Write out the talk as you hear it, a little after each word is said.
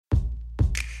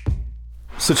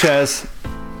So Chaz,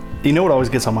 you know what always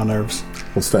gets on my nerves?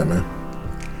 What's that, man?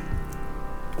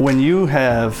 When you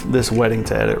have this wedding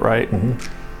to edit, right?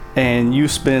 Mm-hmm. And you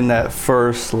spend that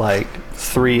first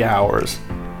 3 hours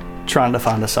trying to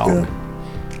find a song.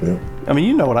 Yeah. I mean,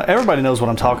 you know everybody knows what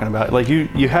I'm talking about. Like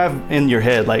you have in your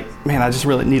head, man, I just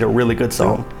really need a really good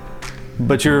song. Yeah.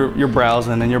 But you're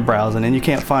browsing and you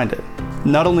can't find it.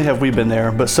 Not only have we been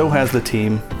there, but so has the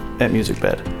team at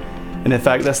MusicBed. And in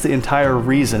fact, that's the entire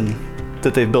reason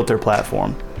that they've built their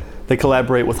platform. They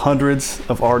collaborate with hundreds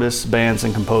of artists, bands,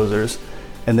 and composers,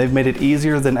 and they've made it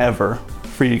easier than ever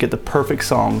for you to get the perfect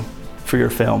song for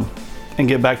your film and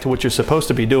get back to what you're supposed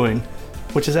to be doing,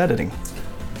 which is editing.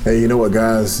 Hey, you know what,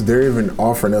 guys? They're even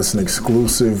offering us an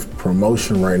exclusive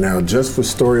promotion right now just for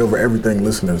Story Over Everything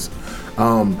listeners.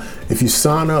 If you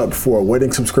sign up for a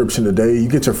wedding subscription today, you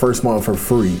get your first month for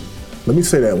free. Let me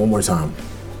say that one more time.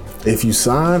 If you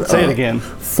sign Say it up again.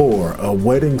 for a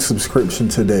wedding subscription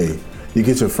today, you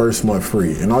get your first month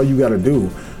free. And all you got to do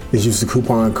is use the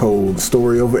coupon code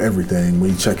StoryOverEverything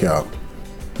when you check out.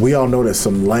 We all know that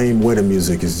some lame wedding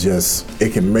music is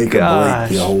it can make or break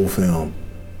your whole film.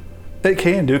 It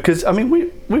can do, because I mean,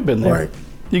 we've been there. Right.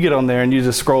 You get on there and you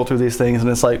just scroll through these things and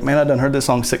it's like, man, I done heard this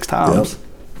song 6 times. Yep.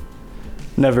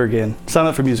 Never again. Sign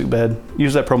up for MusicBed.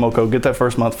 Use that promo code. Get that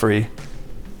first month free.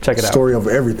 Check it out. Story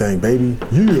Over Everything, baby.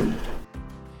 Yeah.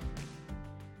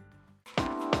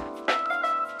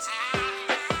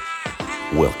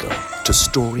 Welcome to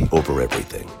Story Over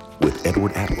Everything with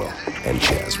Edward Atwell and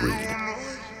Chaz Reed.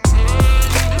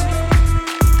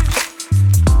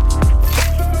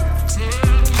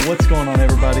 What's going on,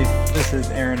 everybody? This is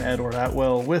Aaron Edward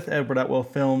Atwell with Edward Atwell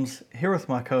Films, here with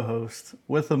my co-host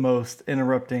with the most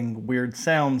interrupting weird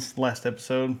sounds last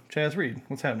episode, Chaz Reed.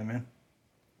 What's happening, man?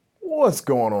 What's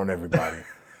going on, everybody?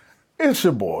 It's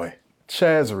your boy,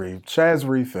 Chaz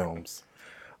Reed Films.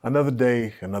 Another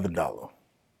day, another dollar.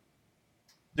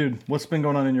 Dude, what's been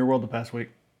going on in your world the past week?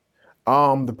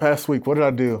 The past week, what did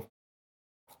I do?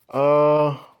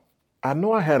 I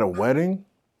know I had a wedding.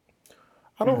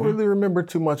 I don't really remember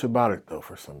too much about it, though,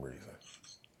 for some reason.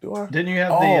 Do I? Didn't you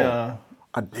have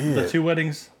I did. the 2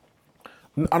 weddings?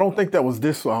 I don't think that was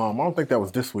this. I don't think that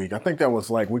was this week. I think that was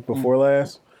week before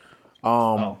last.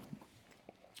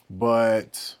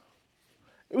 But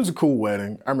it was a cool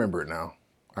wedding. I remember it now.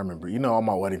 All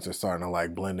my weddings are starting to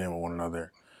blend in with one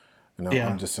another.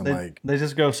 I'm just in they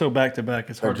just go so back to back.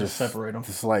 It's hard to separate them.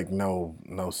 It's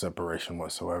no separation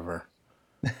whatsoever.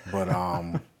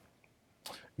 But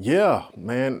yeah,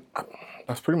 man,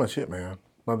 that's pretty much it, man.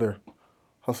 Another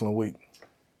hustling week.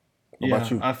 What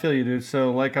about you? I feel you, dude.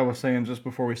 So like I was saying just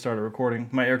before we started recording,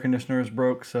 my air conditioner is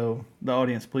broke, so the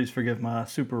audience, please forgive my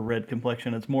super red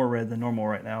complexion. It's more red than normal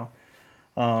right now.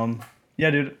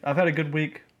 Yeah, dude, I've had a good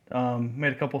week.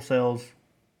 Made a couple sales.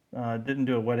 Didn't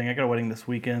do a wedding. I got a wedding this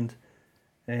weekend.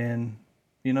 And,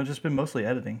 just been mostly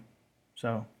editing.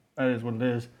 So that is what it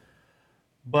is.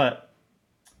 But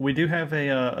we do have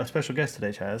a special guest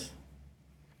today, Chaz.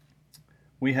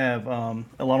 We have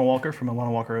Elana Walker from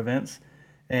Elana Walker Events.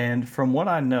 And from what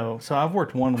I know, so I've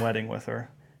worked one wedding with her.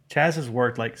 Chaz has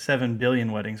worked 7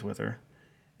 billion weddings with her.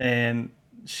 And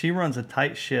she runs a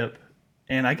tight ship.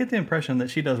 And I get the impression that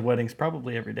she does weddings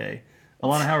probably every day.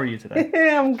 Elana, how are you today?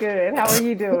 I'm good. How are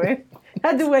you doing?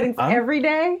 I do weddings every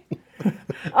day.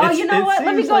 Oh, you know what?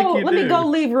 Let me go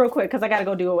leave real quick because I got to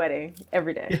go do a wedding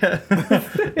every day. Yeah.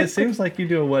 It seems like you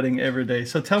do a wedding every day.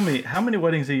 So tell me, how many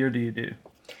weddings a year do you do?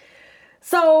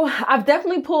 So I've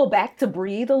definitely pulled back to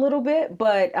breathe a little bit,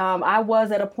 but I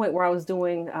was at a point where I was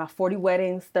doing 40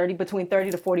 weddings, between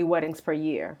 30 to 40 weddings per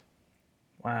year.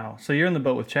 Wow. So you're in the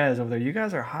boat with Chaz over there. You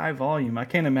guys are high volume. I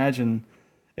can't imagine,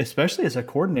 especially as a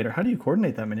coordinator. How do you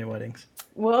coordinate that many weddings?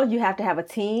 Well, you have to have a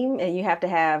team and you have to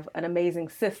have an amazing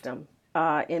system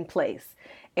in place.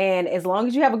 And as long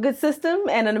as you have a good system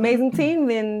and an amazing team,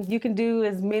 then you can do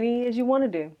as many as you want to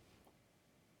do.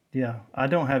 Yeah, I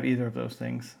don't have either of those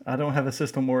things. I don't have a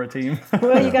system or a team.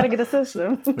 Well, you got to get a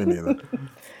system. Me neither.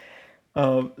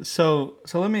 So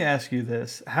let me ask you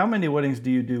this. How many weddings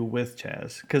do you do with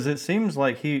Chaz? Because it seems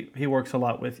like he works a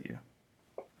lot with you.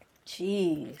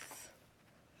 Jeez.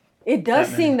 It does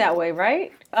seem that way,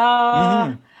 right?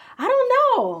 I don't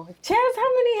know. Chaz,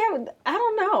 how many have, I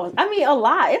don't know. I mean, a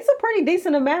lot. It's a pretty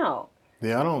decent amount.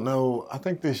 Yeah, I don't know. I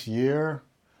think this year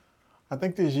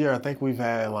we've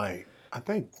had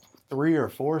 3 or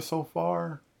 4 so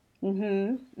far.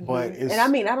 Mm-hmm. But it's, and I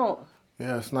mean, I don't.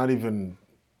 Yeah, it's not even.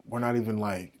 We're not even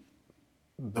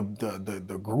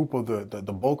the group of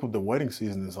the bulk of the wedding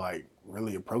season is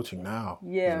really approaching now.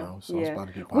 Yeah, so it's about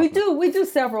to get popular. We do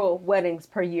several weddings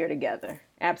per year together.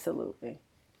 Absolutely.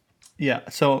 Yeah,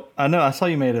 so I know I saw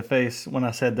you made a face when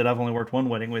I said that I've only worked one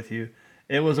wedding with you.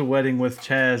 It was a wedding with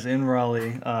Chaz in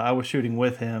Raleigh. I was shooting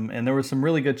with him, and there were some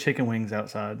really good chicken wings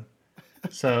outside.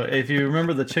 So if you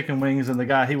remember the chicken wings and the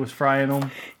guy, he was frying them.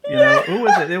 Who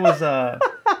was it? It was,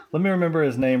 let me remember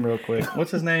his name real quick. What's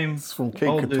his name? It's from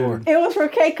Cake Couture. It was for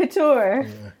Cake Couture.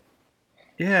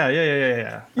 Yeah.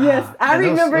 Yes, I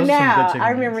remember those now. some good I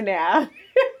remember now.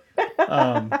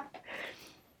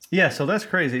 Yeah, so that's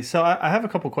crazy. So I have a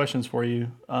couple questions for you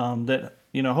that,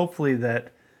 hopefully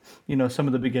that, some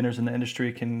of the beginners in the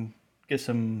industry can get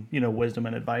some, wisdom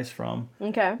and advice from.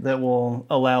 Okay. That will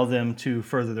allow them to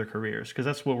further their careers, because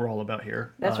that's what we're all about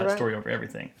here. That's right. Story over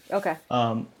everything. Okay.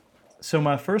 So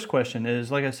my first question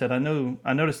is, like I said, I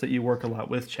noticed that you work a lot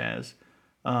with Chaz,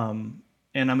 and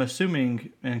I'm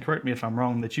assuming, and correct me if I'm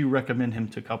wrong, that you recommend him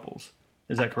to couples.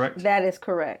 Is that correct? That is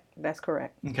correct. That's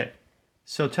correct. Okay.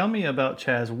 So tell me about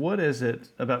Chaz. What is it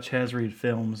about Chaz Reed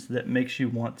Films that makes you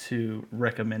want to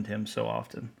recommend him so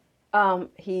often?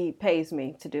 He pays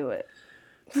me to do it.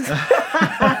 It's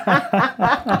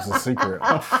a secret.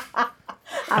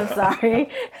 I'm sorry.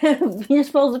 You're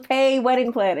supposed to pay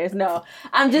wedding planners. No,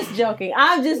 I'm just joking.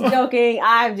 No.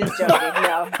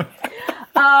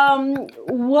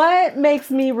 What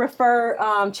makes me refer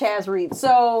Chaz Reed?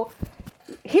 So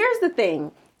here's the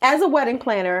thing. As a wedding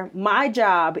planner, my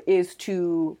job is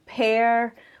to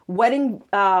pair wedding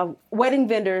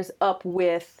vendors up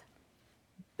with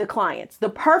the clients, the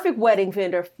perfect wedding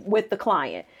vendor with the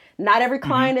client. Not every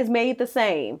client is made the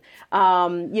same.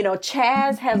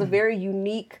 Chaz has a very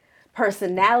unique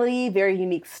personality, very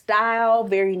unique style,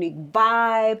 very unique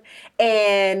vibe.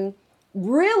 And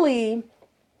really,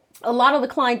 a lot of the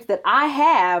clients that I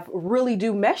have really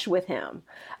do mesh with him.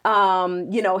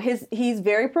 He's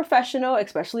very professional,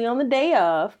 especially on the day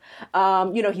of.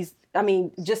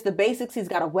 Just the basics. He's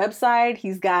got a website.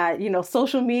 He's got,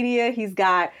 social media. He's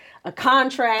got a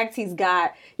contract. He's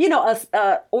got,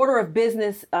 a order of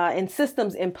business and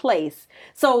systems in place.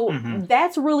 So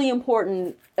that's really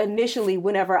important initially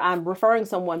whenever I'm referring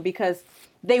someone, because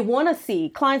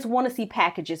clients want to see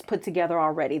packages put together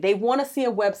already. They want to see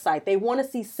a website. They want to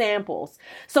see samples.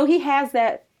 So he has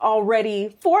that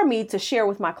already for me to share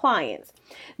with my clients.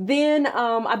 Then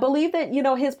I believe that,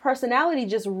 his personality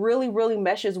just really, really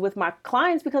meshes with my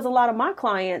clients, because a lot of my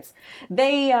clients,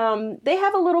 they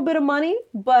have a little bit of money,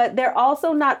 but they're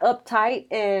also not uptight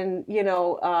and,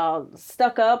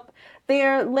 stuck up.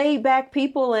 They're laid back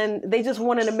people, and they just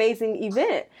want an amazing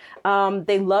event.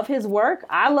 They love his work.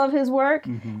 I love his work.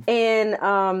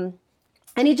 And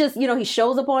he just, he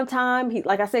shows up on time.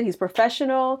 Like I said, he's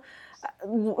professional.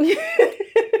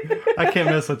 I can't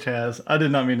mess with Chaz. I did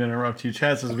not mean to interrupt you.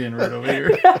 Chaz is being rude over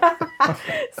here.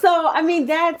 So,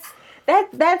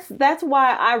 that's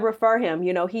why I refer him.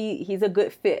 He's a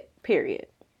good fit, period.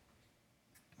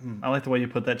 I like the way you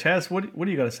put that. Chaz, what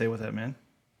do you got to say with that, man?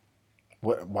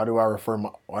 Why do I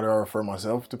refer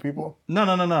myself to people?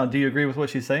 No. Do you agree with what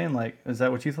she's saying? Like, is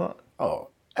that what you thought? Oh,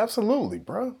 absolutely,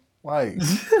 bro. Like,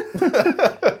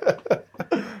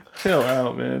 chill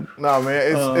out, man. No,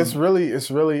 man. It's really.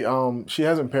 She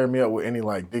hasn't paired me up with any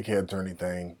like dickheads or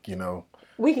anything.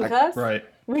 We can cuss, right?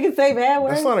 We can say bad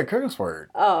words. That's not a curse word.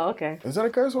 Oh, okay. Is that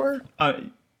a curse word?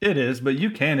 It is, but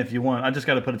you can if you want. I just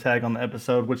got to put a tag on the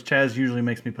episode, which Chaz usually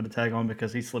makes me put a tag on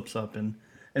because he slips up and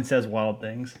says wild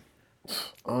things.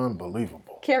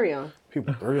 Unbelievable. Carry on.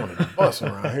 People three on the bus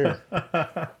around here.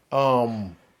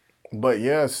 But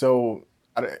yeah, so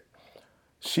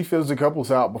she fills the couples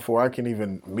out before I can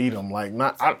even meet them. Like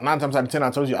 9 times out of 10,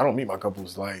 I told you I don't meet my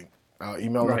couples. Like I'll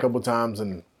email them a couple times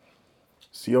and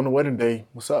see you on the wedding day.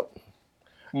 What's up?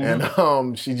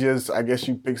 And she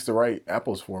picks the right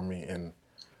apples for me, and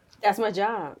that's my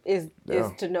job is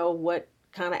to know what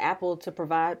kind of apple to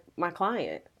provide my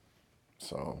client.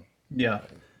 So yeah.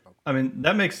 I mean,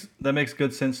 that makes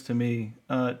good sense to me.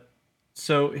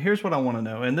 So here's what I want to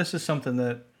know, and this is something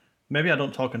that maybe I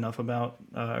don't talk enough about,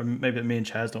 or maybe me and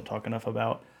Chaz don't talk enough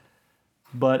about,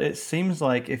 but it seems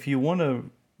like if you want to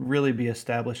really be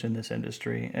established in this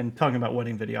industry, and talking about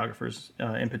wedding videographers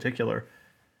in particular,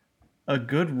 a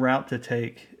good route to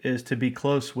take is to be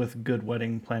close with good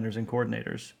wedding planners and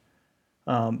coordinators,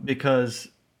 because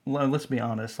let's be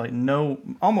honest, like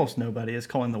almost nobody is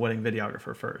calling the wedding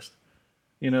videographer first.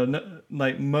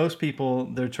 Like most people,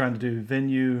 they're trying to do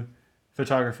venue,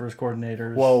 photographers,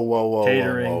 coordinators,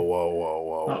 catering.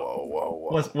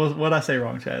 Whoa. What'd I say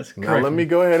wrong, Chaz? Now let me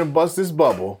go ahead and bust this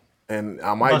bubble, and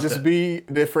I might be a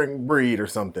different breed or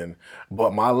something.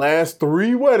 But my last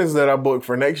 3 weddings that I booked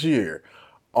for next year,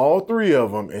 all 3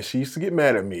 of them, and she used to get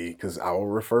mad at me because I will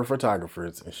refer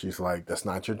photographers, and she's like, "That's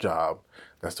not your job.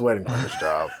 That's the wedding planner's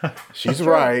job. She's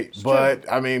right,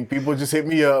 but I mean, people just hit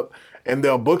me up and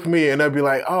they'll book me and they'll be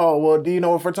like, "Oh, well, do you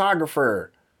know a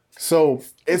photographer?" So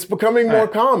it's becoming more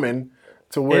common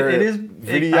to where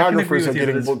videographers are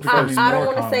getting booked first. I don't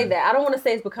want to say that. I don't want to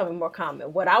say it's becoming more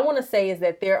common. What I want to say is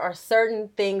that there are certain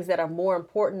things that are more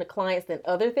important to clients than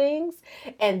other things,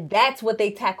 and that's what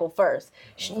they tackle first.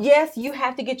 Yes, you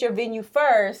have to get your venue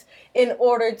first in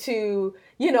order to,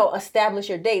 establish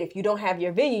your date. If you don't have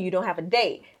your venue, you don't have a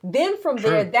date. Then from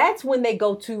there, that's when they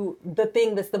go to the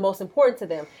thing that's the most important to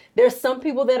them. There's some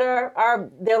people that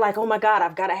they're like, oh my God,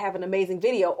 I've got to have an amazing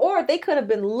video. Or they could have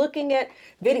been looking at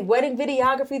wedding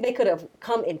videography. They could have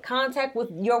come in contact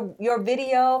with your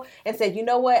video and said, you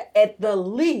know what, at the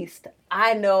least,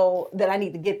 I know that I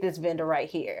need to get this vendor right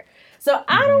here. So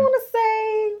I don't want to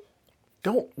say...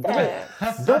 Don't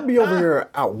be over here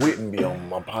outwitting me on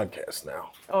my podcast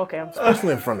now. Okay, I'm sorry.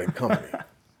 Especially in front of the company.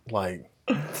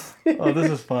 Oh, this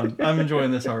is fun. I'm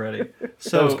enjoying this already.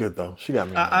 So that was good though. She got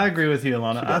me. I agree with you,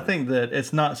 Elana. I think that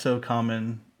it's not so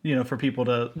common, for people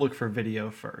to look for video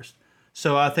first.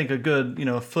 So I think a good,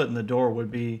 foot in the door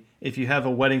would be if you have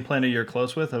a wedding planner you're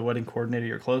close with, a wedding coordinator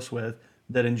you're close with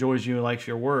that enjoys you and likes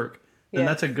your work, then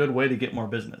that's a good way to get more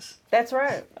business. That's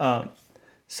right.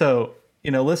 So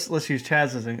let's use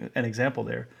Chaz as an example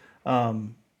there.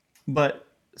 But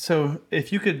so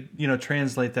if you could,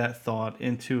 translate that thought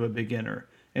into a beginner,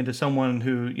 into someone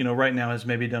who, right now has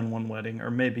maybe done one wedding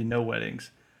or maybe no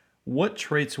weddings, what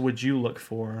traits would you look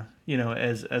for,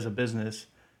 as a business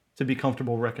to be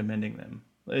comfortable recommending them?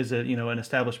 Is it, an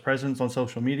established presence on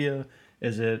social media?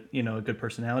 Is it, a good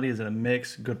personality? Is it a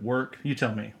mix, good work? You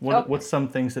tell me. What's some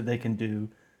things that they can do,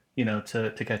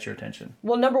 to catch your attention?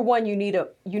 Well, number one, you need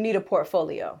a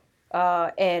portfolio.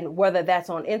 And whether that's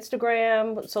on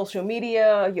Instagram, social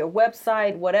media, your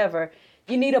website, whatever,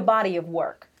 you need a body of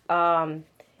work. And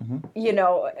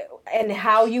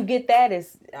how you get that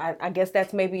is, I guess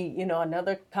that's maybe,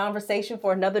 another conversation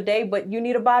for another day, but you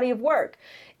need a body of work.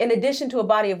 In addition to a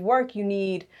body of work, you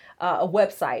need a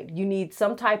website. You need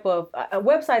some type of, a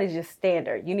website is just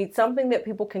standard. You need something that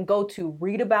people can go to,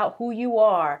 read about who you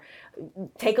are,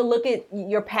 take a look at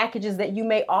your packages that you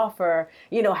may offer,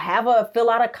 fill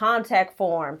out a contact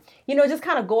form, just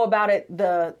kind of go about it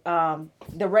the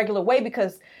regular way,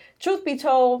 because truth be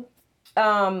told,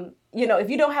 if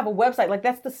you don't have a website, like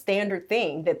that's the standard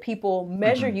thing that people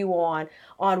measure you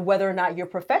on whether or not you're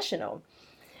professional.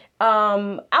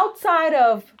 Outside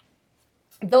of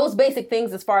those basic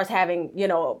things, as far as having,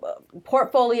 a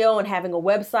portfolio and having a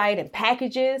website and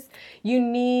packages, you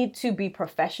need to be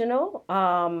professional.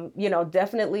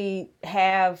 Definitely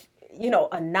have,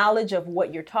 a knowledge of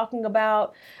what you're talking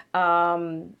about.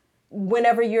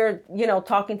 Whenever you're,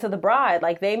 talking to the bride,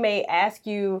 like they may ask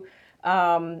you,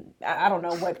 I don't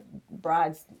know what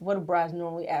do brides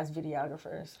normally ask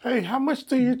videographers? Hey, how much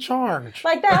do you charge?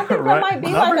 Like that, I think that might be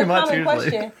like a common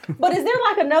question. But is there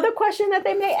like another question that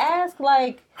they may ask?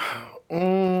 Like,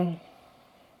 come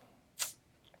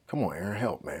on, Aaron,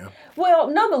 help, man.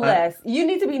 Well, nonetheless, you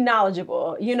need to be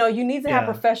knowledgeable. You need to have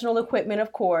professional equipment,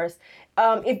 of course.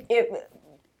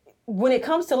 When it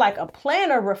comes to like a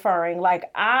planner referring,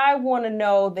 like I want to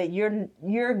know that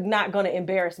you're not going to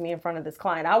embarrass me in front of this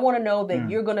client. I want to know that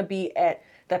you're going to be at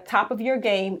the top of your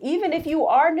game. Even if you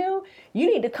are new, you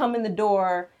need to come in the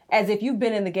door as if you've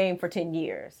been in the game for 10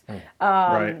 years.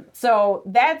 Right. So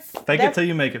that's... Fake it till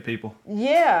you make it, people.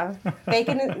 Yeah.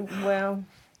 Faking it, well,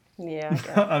 yeah.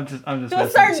 I'm just to a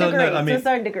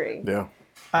certain degree. Yeah.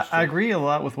 I agree a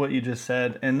lot with what you just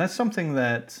said. And that's something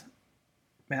that...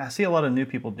 Man, I see a lot of new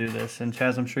people do this, and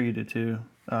Chaz, I'm sure you do too,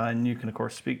 and you can, of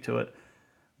course, speak to it.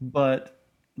 But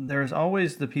there's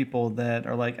always the people that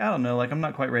are like, I don't know, like I'm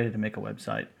not quite ready to make a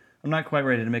website. I'm not quite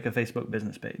ready to make a Facebook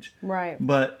business page. Right.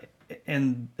 But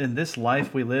in this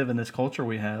life we live, in this culture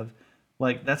we have,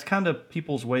 like that's kind of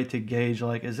people's way to gauge,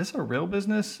 like, is this a real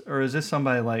business or is this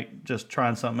somebody like just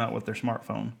trying something out with their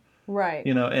smartphone? Right.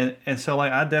 And so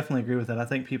like I definitely agree with that. I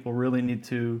think people really need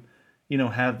to,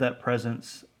 have that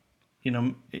presence.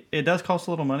 It does cost a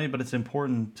little money, but it's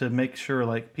important to make sure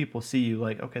like people see you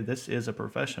like, okay, this is a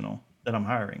professional that I'm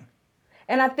hiring.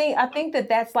 And I think that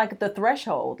that's like the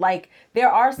threshold. Like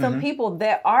there are some people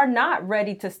that are not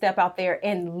ready to step out there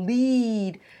and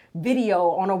lead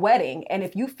video on a wedding. And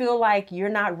if you feel like you're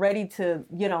not ready to,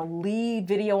 lead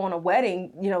video on a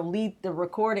wedding, lead the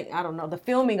recording, the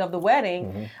filming of the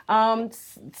wedding,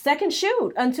 second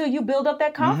shoot until you build up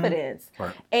that confidence.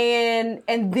 Right. And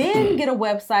then get a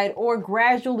website or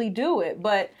gradually do it.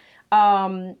 But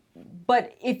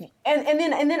But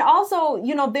and then also,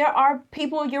 there are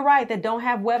people, you're right, that don't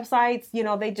have websites.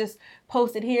 They just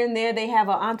post it here and there. They have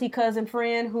an auntie, cousin,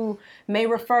 friend who may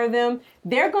refer them.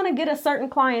 They're going to get a certain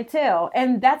clientele.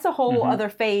 And that's a whole other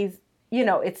phase,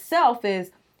 itself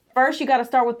is first you got to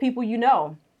start with people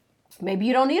Maybe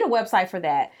you don't need a website for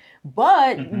that,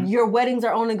 but your weddings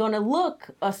are only going to look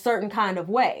a certain kind of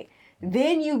way.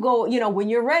 Then you go, when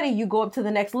you're ready, you go up to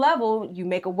the next level. You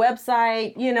make a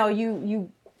website,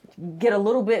 you get a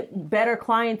little bit better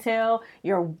clientele.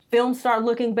 Your films start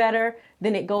looking better.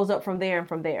 Then it goes up from there and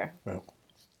from there.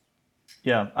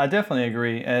 Yeah, I definitely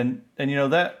agree. And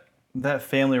that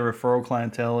family referral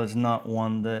clientele is not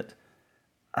one that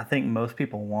I think most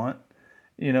people want,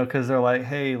 because they're like,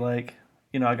 hey, like,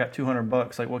 I got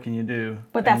 $200. Like, what can you do?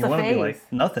 But that's and you a phase. Be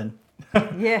like, nothing.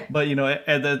 Yeah. But,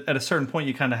 at a certain point,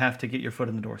 you kind of have to get your foot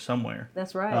in the door somewhere.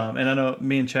 That's right. And I know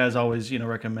me and Chaz always,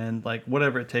 recommend, like,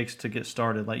 whatever it takes to get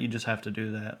started. Like, you just have to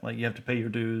do that. Like, you have to pay your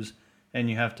dues and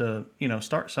you have to,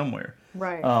 start somewhere.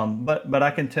 Right. But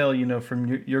I can tell,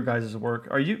 from your guys' work,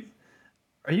 are you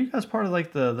guys part of,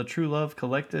 like, the True Love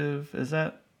Collective? Is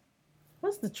that?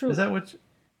 What's the True? Is that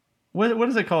what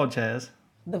is it called, Chaz?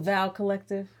 The Vow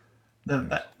Collective.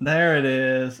 There it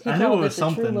is. I knew it was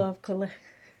something. True Love Collective.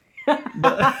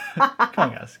 But,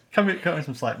 come on, guys. Come me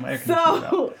some slack. My air conditioner's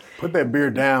out. Put that beer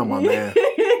down, my man.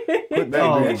 Put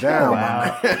that beer down,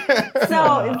 my man.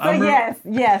 So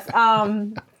yes.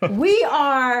 We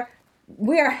are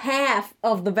half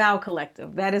of the Vow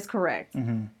Collective. That is correct.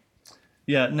 Mm-hmm.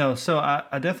 Yeah, no. So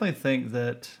I definitely think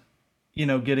that,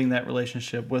 getting that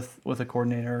relationship with a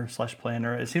coordinator /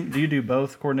 planner. Do you do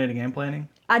both coordinating and planning?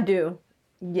 I do.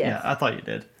 Yes. Yeah, I thought you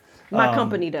did. My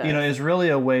company does. Is really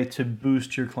a way to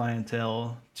boost your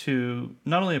clientele to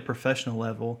not only a professional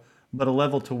level, but a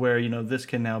level to where, this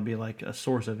can now be like a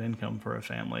source of income for a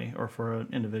family or for an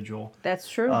individual. That's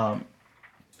true.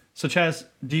 So Chaz,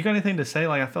 do you got anything to say?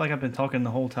 Like, I feel like I've been talking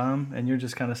the whole time and you're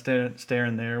just kind of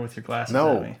staring there with your glasses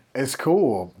at me. No, it's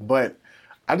cool. But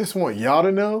I just want y'all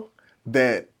to know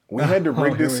that we had to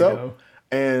rig this up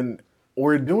and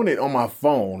we're doing it on my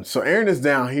phone. So Erin is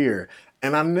down here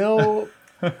and I know...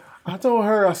 I told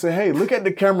her, I said, hey, look at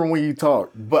the camera when you talk.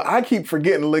 But I keep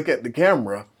forgetting to look at the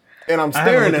camera. And I'm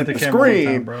staring at the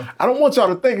screen. I don't want y'all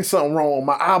to think it's something wrong with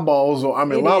my eyeballs or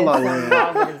I'm in La La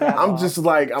Land. I'm just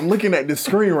like, I'm looking at this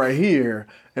screen right here.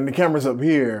 And the camera's up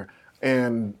here.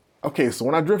 And, okay, so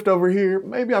when I drift over here,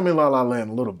 maybe I'm in La La Land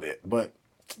a little bit. But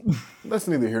that's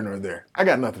neither here nor there. I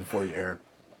got nothing for you, Erin.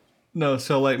 No,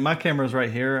 so, like, my camera's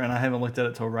right here. And I haven't looked at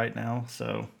it till right now.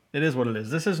 So... It is what it is.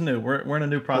 This is new. We're in a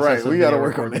new process. Right, we got to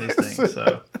work on these things.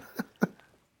 So,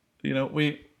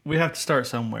 we have to start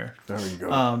somewhere. There we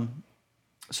go.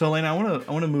 So Elana,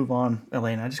 I want to move on.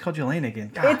 Elana, I just called you Elana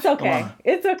again. Gosh, it's okay. Elana.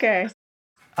 It's okay.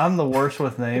 I'm the worst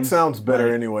with names. It sounds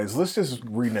better, anyways. Let's just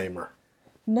rename her.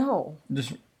 No.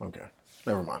 Just okay.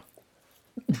 Never mind.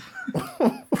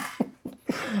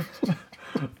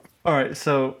 All right.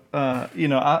 So, have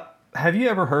you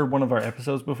ever heard one of our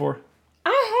episodes before?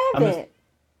 I haven't.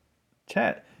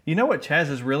 Chat. You know what Chaz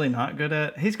is really not good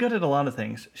at? He's good at a lot of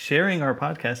things. Sharing our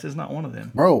podcast is not one of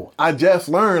them. Bro, I just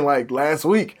learned like last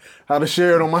week how to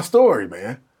share it on my story,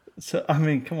 man. So I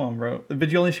mean, come on, bro.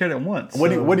 But you only shared it once. What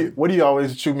do you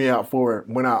always chew me out for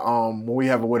when we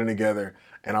have a wedding together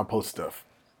and I post stuff?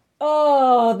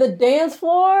 Oh, the dance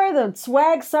floor, the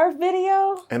swag surf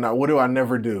video. And what do I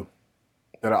never do?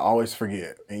 That I always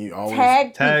forget. And you always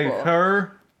tag people.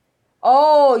 Her.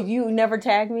 Oh, you never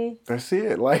tag me? That's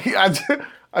it. Like I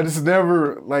just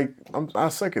never like I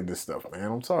suck at this stuff, man.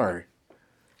 I'm sorry.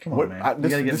 Come on, man.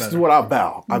 This is what I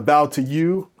vow. I vow to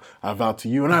you. I vow to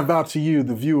you, and I vow to you,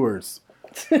 the viewers.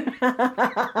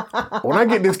 When I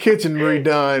get this kitchen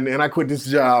redone and I quit this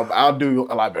job, I'll do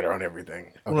a lot better on everything.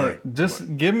 Okay? Look,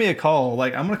 just give me a call.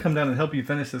 Like, I'm gonna come down and help you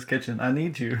finish this kitchen. I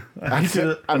need you. I need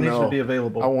you to be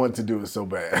available. I want to do it so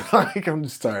bad. Like, I'm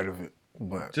just tired of it.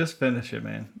 But just finish it,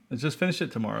 man. Just finish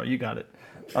it tomorrow. You got it.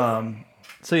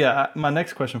 So yeah, my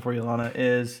next question for you, Elana,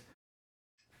 is,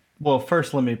 well,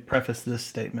 first let me preface this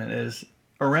statement is,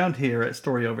 around here at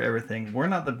Story Over Everything, we're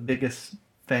not the biggest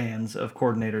fans of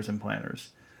coordinators and planners.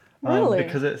 Really?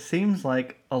 Because it seems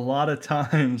like a lot of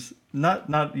times,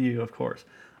 not you, of course,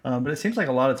 but it seems like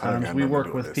a lot of times we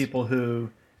work with people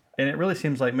who, and it really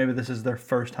seems like maybe this is their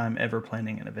first time ever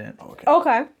planning an event.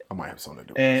 Okay. I might have something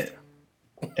to do with this.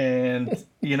 And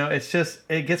it's just,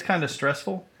 it gets kind of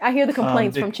stressful. I hear the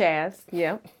complaints from Chaz.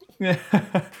 Yeah. Yeah,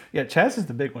 Chaz is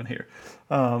the big one here.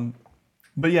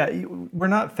 But yeah, we're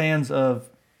not fans of,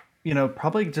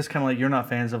 probably just kind of like you're not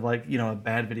fans of like, a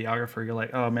bad videographer. You're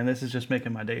like, oh man, this is just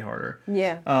making my day harder.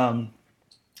 Yeah.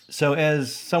 So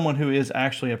as someone who is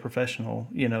actually a professional,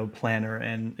 planner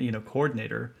and,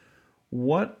 coordinator,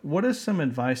 what is some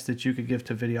advice that you could give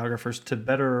to videographers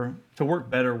to work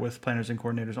better with planners and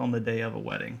coordinators on the day of a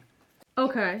wedding?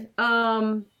 Okay.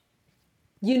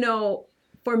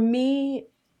 For me,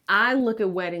 I look at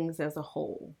weddings as a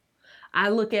whole. I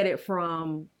look at it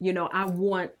from, I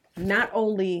want not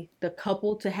only the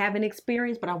couple to have an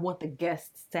experience, but I want the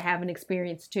guests to have an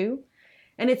experience too.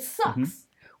 And it sucks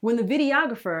when the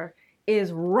videographer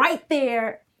is right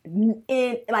there in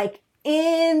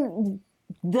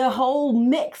the whole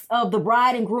mix of the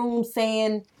bride and groom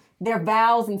saying their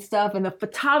vows and stuff, and the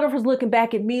photographer's looking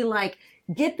back at me like,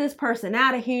 get this person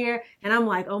out of here. And I'm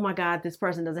like, oh my God, this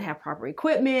person doesn't have proper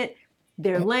equipment.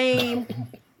 They're lame.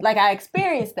 Like, I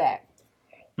experienced that.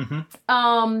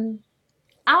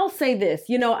 I'll say this,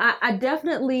 I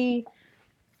definitely,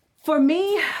 for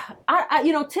me,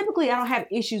 I typically I don't have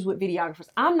issues with videographers.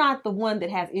 I'm not the one that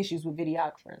has issues with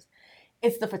videographers.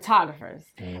 It's the photographers.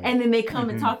 And then they come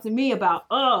and talk to me about,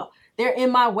 they're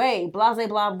in my way, blah, blah,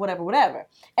 blah, whatever.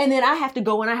 And then I have to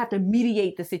go and I have to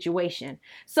mediate the situation.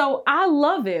 So I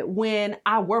love it when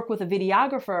I work with a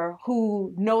videographer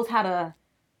who knows how to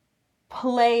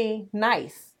play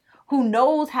nice, who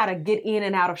knows how to get in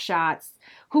and out of shots,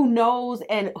 who knows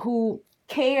and who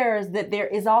cares that there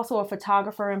is also a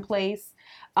photographer in place.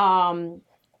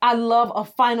 I love a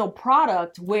final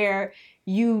product where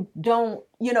you don't,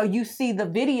 you see the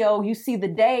video, you see the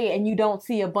day, and you don't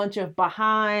see a bunch of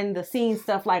behind the scenes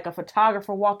stuff like a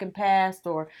photographer walking past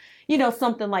or,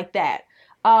 something like that.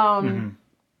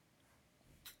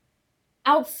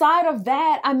 Outside of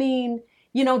that,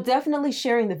 definitely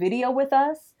sharing the video with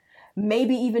us,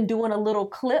 maybe even doing a little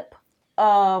clip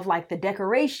of like the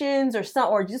decorations or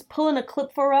just pulling a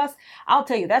clip for us. I'll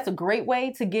tell you, that's a great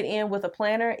way to get in with a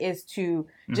planner, is to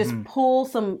just pull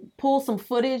some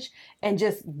footage and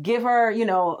just give her,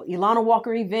 Elana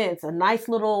Walker Events, a nice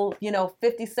little,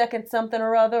 50-second something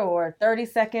or other, or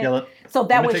 30-second. So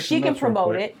that way she can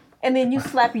promote it. And then you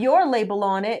slap your label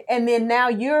on it. And then now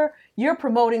you're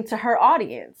promoting to her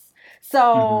audience.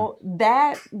 So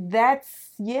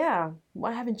that's, yeah.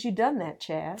 Why haven't you done that,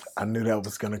 Chaz? I knew that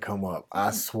was going to come up.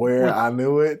 I swear I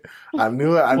knew it. I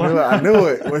knew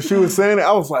it. When she was saying it,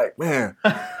 I was like, man,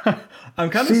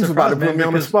 I'm kind of she's surprised, about to put me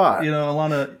on the spot.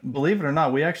 Alana, believe it or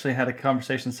not, we actually had a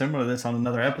conversation similar to this on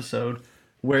another episode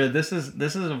where this is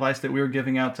advice that we were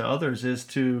giving out to others, is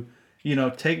to,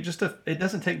 take it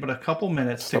doesn't take but a couple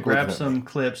minutes to grab some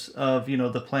clips of,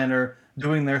 the planner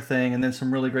doing their thing, and then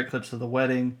some really great clips of the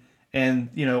wedding. And,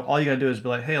 all you got to do is be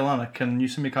like, hey, Elana, can you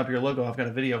send me a copy of your logo? I've got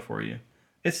a video for you.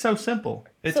 It's so simple.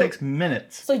 It takes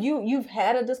minutes. So you've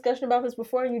had a discussion about this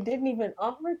before and you didn't even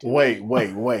offer to? Wait.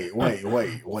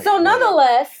 So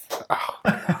nonetheless.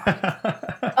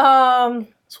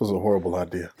 This was a horrible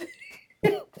idea.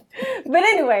 But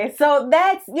anyway, so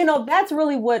that's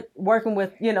really what working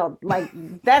with,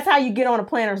 that's how you get on a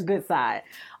planner's good side.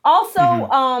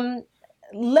 Also,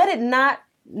 let it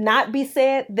not be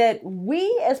said that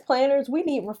we as planners, we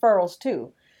need referrals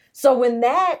too. So when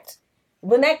that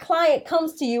client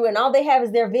comes to you and all they have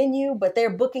is their venue, but they're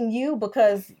booking you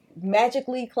because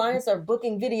magically clients are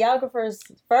booking videographers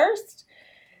first,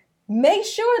 make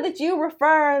sure that you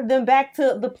refer them back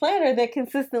to the planner that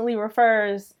consistently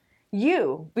refers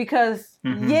you. Because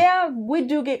we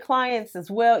do get clients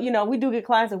as well. We do get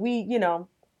clients that we,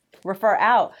 refer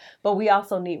out, but we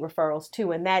also need referrals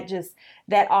too. And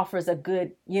that offers a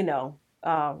good,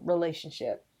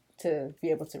 relationship to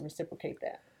be able to reciprocate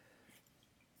that.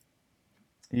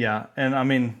 Yeah.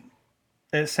 And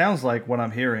it sounds like what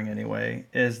I'm hearing anyway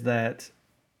is that,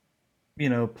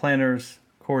 planners,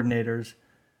 coordinators,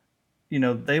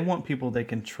 they want people they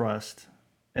can trust,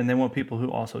 and they want people who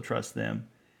also trust them.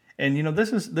 And,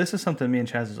 this is something me and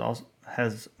Chaz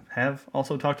have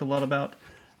also talked a lot about,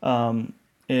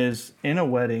 is in a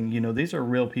wedding, these are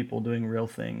real people doing real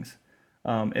things.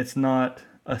 It's not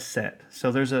a set.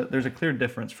 So there's a clear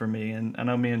difference for me. And I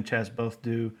know me and Chaz both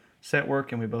do set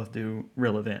work and we both do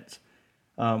real events.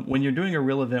 When you're doing a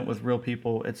real event with real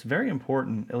people, it's very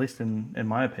important, at least in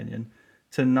my opinion,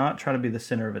 to not try to be the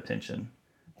center of attention.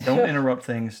 Don't interrupt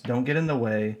things. Don't get in the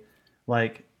way.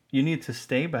 Like, you need to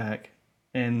stay back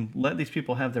and let these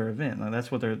people have their event. Like, that's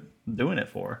what they're doing it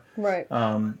for. Right.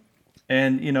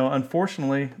 And,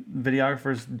 unfortunately,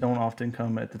 videographers don't often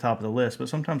come at the top of the list, but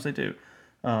sometimes they do.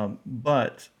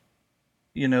 But,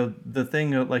 the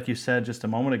thing, like you said just a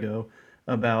moment ago,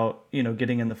 about,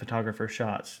 getting in the photographer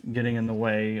shots, getting in the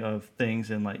way of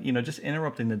things and just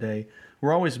interrupting the day.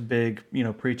 We're always big,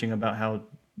 preaching about how,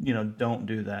 don't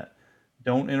do that.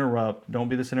 don't interrupt. Don't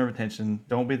be the center of attention.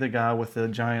 Don't be the guy with the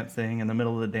giant thing in the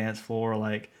middle of the dance floor,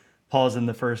 like pausing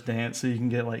the first dance so you can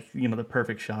get like, the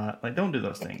perfect shot. Like, don't do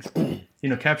those things.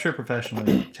 Capture it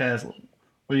professionally. Chaz,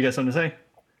 what you got something to say?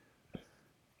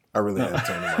 I really had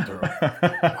something in my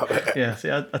throat. Yeah, see,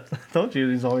 I told you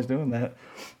he's always doing that.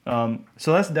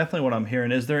 So that's definitely what I'm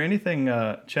hearing. Is there anything,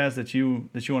 Chaz, that you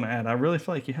want to add? I really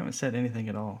feel like you haven't said anything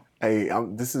at all. Hey,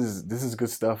 this is good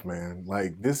stuff, man.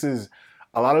 Like, this is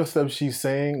a lot of stuff she's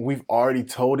saying. We've already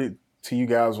told it to you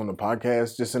guys on the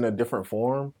podcast, just in a different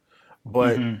form.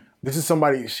 But this is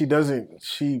somebody, she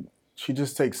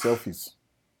just takes selfies.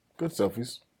 Good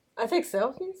selfies. I take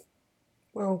selfies?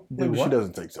 Well, maybe she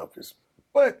doesn't take selfies.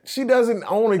 But she doesn't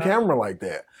own a camera like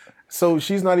that. So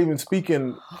she's not even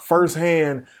speaking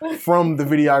firsthand from the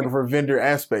videographer vendor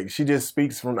aspect. She just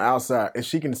speaks from the outside, and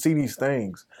she can see these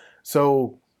things.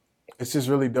 So it's just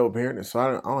really dope hearing it. So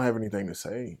I don't have anything to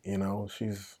say.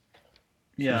 She's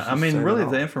I mean, really,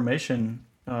 the information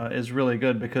is really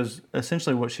good, because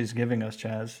essentially what she's giving us,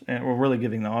 Chaz, and we're really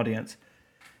giving the audience,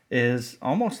 is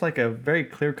almost like a very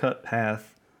clear-cut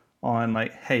path on,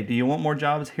 like, hey, do you want more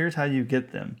jobs? Here's how you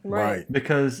get them. Right.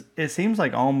 Because it seems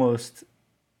like almost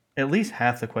at least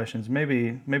half the questions,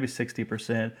 maybe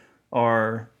 60%,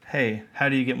 are, hey, how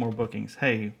do you get more bookings?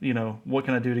 Hey, what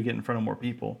can I do to get in front of more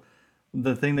people?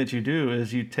 The thing that you do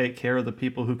is you take care of the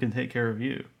people who can take care of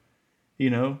you.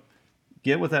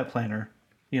 Get with that planner,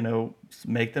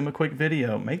 make them a quick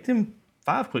video, make them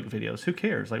 5 quick videos. Who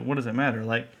cares? Like, what does it matter?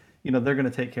 Like, they're going to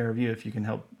take care of you if you can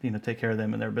help, take care of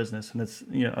them in their business. And it's,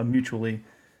 a mutually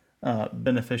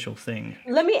beneficial thing.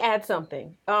 Let me add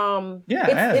something.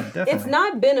 Definitely. It's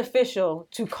not beneficial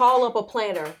to call up a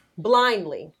planner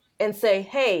blindly and say,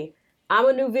 hey, I'm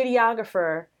a new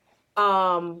videographer.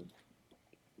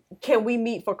 Can we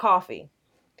meet for coffee?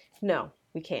 No,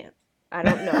 we can't. I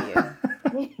don't know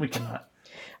you. We cannot.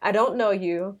 I don't know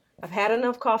you. I've had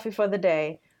enough coffee for the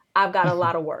day. I've got a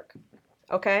lot of work.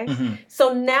 Okay?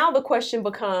 So now the question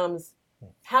becomes,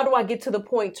 how do I get to the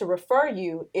point to refer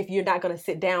you if you're not going to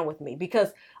sit down with me?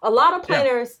 Because a lot of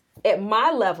planners at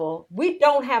my level, we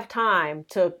don't have time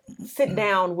to sit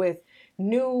down with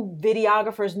new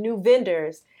videographers, new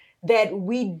vendors that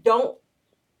we don't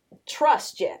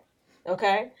trust yet.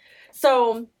 Okay?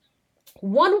 So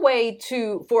one way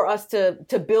for us to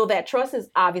build that trust is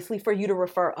obviously for you to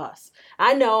refer us.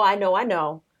 I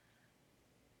know.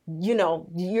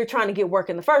 You're trying to get work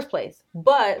in the first place,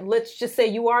 but let's just say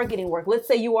you are getting work. Let's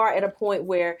say you are at a point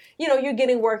where, you're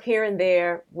getting work here and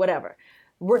there, whatever.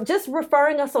 We're just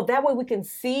referring us so that way we can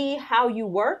see how you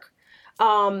work.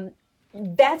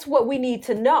 That's what we need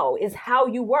to know, is how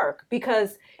you work.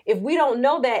 Because if we don't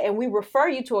know that and we refer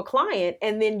you to a client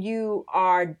and then you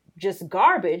are just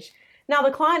garbage, now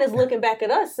the client is looking back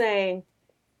at us saying,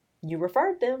 you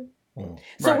referred them.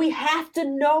 So we have to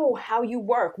know how you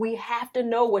work. We have to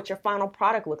know what your final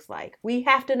product looks like. We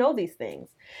have to know these things.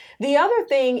 The other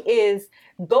thing is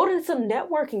go to some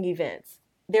networking events.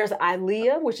 There's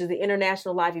ILEA, which is the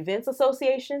International Live Events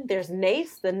Association. There's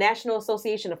NACE, the National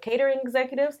Association of Catering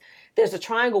Executives. There's the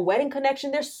Triangle Wedding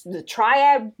Connection. There's the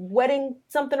Triad Wedding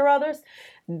something or others.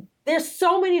 There's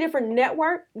so many different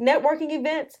networking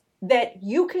events that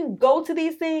you can go to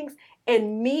these things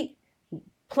and meet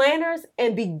planners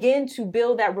and begin to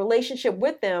build that relationship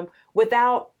with them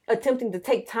without attempting to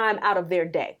take time out of their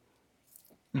day.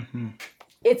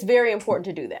 It's very important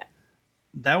to do that.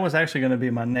 That was actually going to be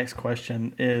my next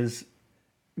question, is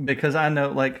because I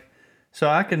know, like, so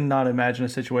I could not imagine a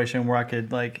situation where I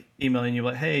could, like, email you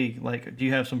like, hey, like, do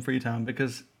you have some free time?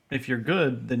 Because if you're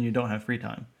good, then you don't have free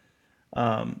time.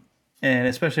 And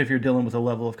especially if you're dealing with a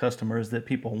level of customers that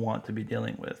people want to be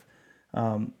dealing with.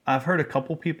 I've heard a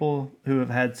couple people who have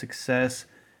had success,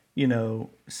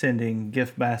 sending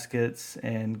gift baskets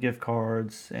and gift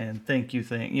cards and thank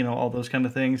you all those kind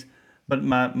of things. But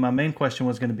my main question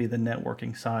was going to be the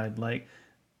networking side. Like,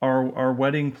 are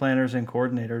wedding planners and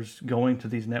coordinators going to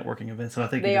these networking events? And I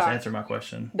think you just answered my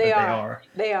question. They are.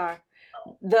 It's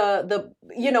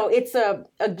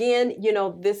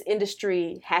this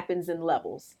industry happens in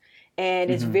levels, and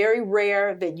it's very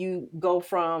rare that you go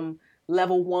from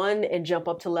level 1 and jump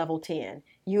up to level 10.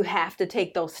 You have to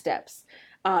take those steps.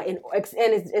 And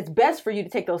it's best for you to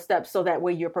take those steps so that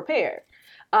way you're prepared.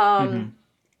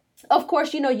 Of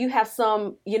course, you have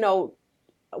some,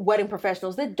 wedding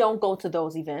professionals that don't go to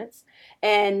those events,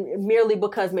 and merely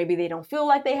because maybe they don't feel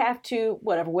like they have to,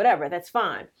 whatever, that's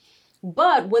fine.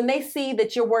 But when they see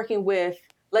that you're working with,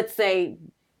 let's say,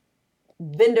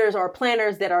 vendors or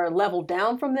planners that are a level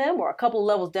down from them or a couple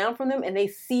levels down from them, and they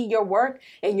see your work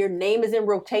and your name is in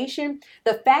rotation,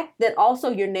 the fact that also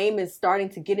your name is starting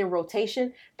to get in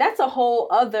rotation, that's a whole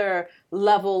other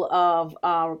level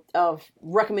of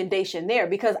recommendation there.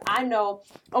 Because I know,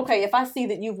 okay, if I see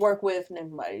that you've worked with,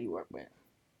 nobody you work with.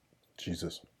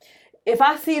 Jesus. If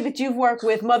I see that you've worked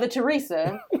with Mother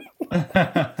Teresa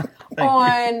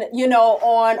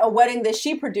on a wedding that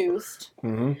she produced,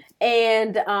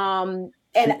 and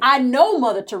I know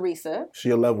Mother Teresa. She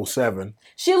a level 7.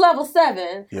 She a level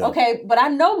 7. Yeah. Okay, but I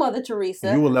know Mother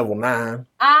Teresa. You a level 9.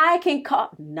 I can call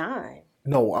 9.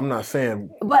 No, I'm not saying.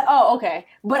 But okay.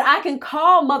 But I can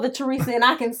call Mother Teresa and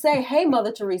I can say, "Hey,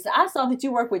 Mother Teresa, I saw that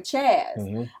you work with Chaz.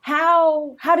 Mm-hmm.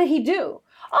 How did he do?"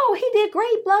 "Oh, he did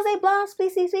great, blase, blah,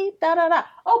 species, da, da, da."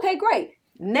 Okay, great.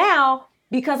 Now,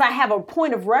 because I have a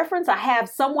point of reference, I have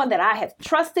someone that I have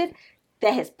trusted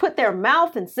that has put their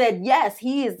mouth and said, yes,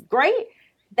 he is great.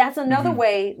 That's another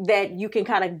way that you can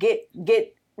kind of get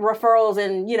referrals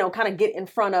and, kind of get in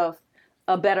front of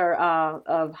a better,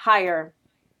 of higher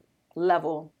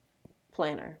level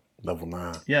planner. Level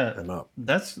 9. Yeah, and up.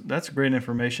 That's great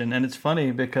information. And it's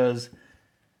funny because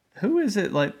who is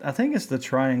it? Like, I think it's the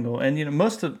Triangle. And,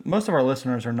 most of our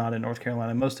listeners are not in North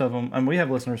Carolina. Most of them, and we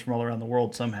have listeners from all around the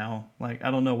world somehow. Like,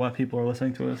 I don't know why people are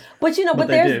listening to us. But,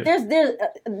 there's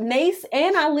NACE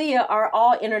and ILEA are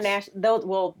all international.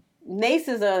 Well, NACE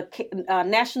is a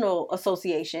national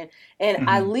association and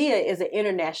ILEA is an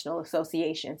international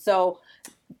association. So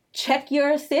check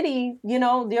your city,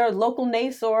 your local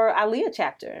NACE or ILEA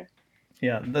chapter.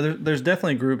 Yeah, there's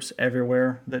definitely groups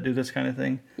everywhere that do this kind of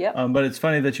thing. Yep. But it's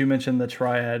funny that you mentioned the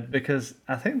Triad because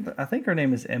I think her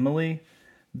name is Emily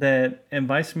that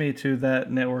invites me to that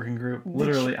networking group.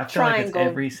 Literally, I feel like it's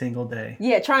every single day.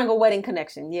 Yeah, Triangle Wedding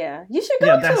Connection. Yeah, you should go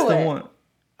to it. Yeah, that's the one.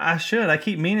 I should. I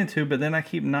keep meaning to, but then I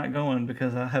keep not going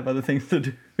because I have other things to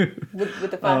do.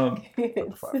 with the 5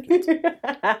 kids.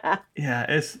 Yeah,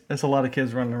 it's a lot of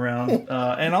kids running around,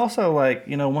 and also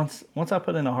once I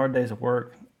put in a hard days of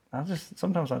work.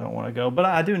 Sometimes I don't want to go, but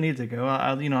I do need to go.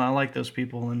 I like those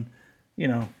people, and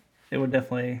it would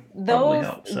definitely probably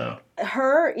help. So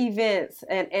her events,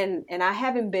 and I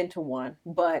haven't been to one,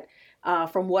 but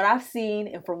from what I've seen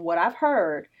and from what I've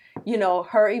heard,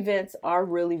 her events are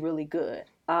really, really good.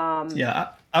 Yeah,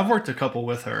 I've worked a couple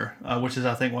with her, which is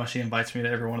I think why she invites me to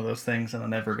every one of those things, and I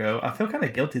never go. I feel kind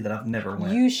of guilty that I've never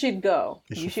went. You should go.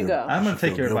 You should go. I'm gonna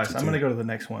take your advice. I'm gonna go to the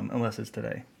next one unless it's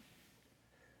today.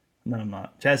 No, I'm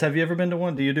not. Chaz, have you ever been to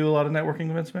one? Do you do a lot of networking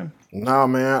events, man? No,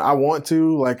 man. I want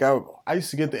to. Like, I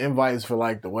used to get the invites for,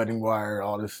 like, the Wedding Wire,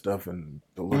 all this stuff, and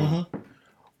the little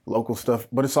local stuff.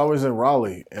 But it's always in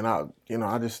Raleigh, and I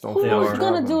just don't. Who's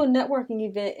going to do a networking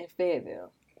event in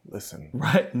Fayetteville? Listen.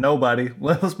 Right. Nobody.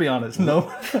 Let's be honest.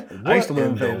 No. I used to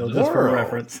live in Fayetteville, just for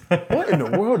reference. What in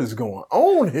the world is going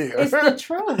on here? It's the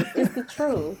truth. It's the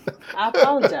truth. I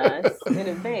apologize in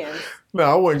advance. No,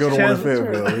 I wouldn't go to one in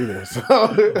Fayetteville either.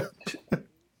 So.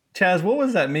 Chaz, what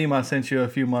was that meme I sent you a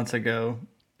few months ago?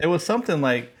 It was something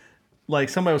like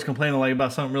somebody was complaining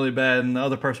about something really bad, and the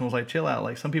other person was like, "Chill out."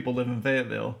 Like, some people live in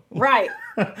Fayetteville. Right.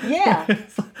 Yeah.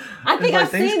 I think I've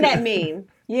seen that meme.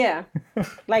 Yeah.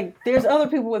 Like, there's other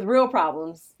people with real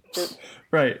problems.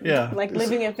 Right. Yeah. Like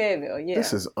living in Fayetteville. Yeah.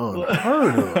 This is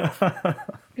unheard of.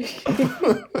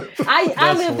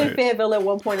 I lived in Fayetteville at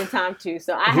one point in time too,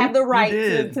 so I have the right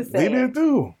to say it. They did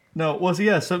too. No, well,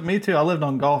 so me too. I lived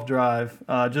on Golf Drive,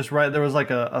 just right. There was like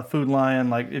a Food Lion.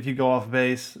 Like, if you go off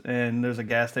base and there's a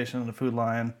gas station and a Food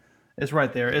Lion, it's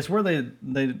right there. It's where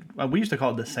we used to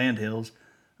call it the Sand Hills,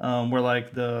 where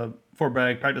like the Fort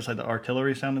Bragg practiced like the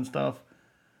artillery sound and stuff.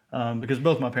 Because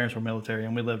both my parents were military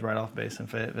and we lived right off base in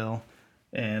Fayetteville,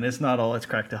 and it's not all it's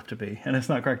cracked up to be, and it's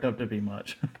not cracked up to be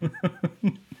much.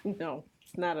 No,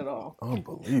 it's not at all.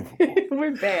 Unbelievable.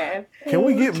 We're bad. Can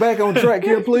we get back on track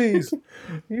here, please?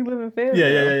 You live in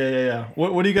Fayetteville. Yeah.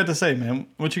 What do you got to say, man?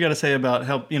 What you got to say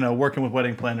about working with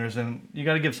wedding planners, and you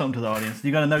got to give something to the audience.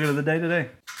 You got a nugget of the day today?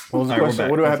 What was the question?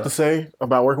 What do I have to say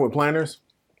about working with planners?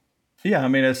 Yeah, I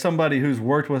mean, as somebody who's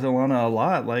worked with Elana a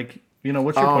lot, like,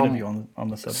 what's your point of view on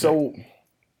the subject? So,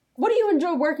 what do you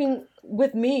enjoy working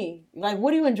with me? Like, what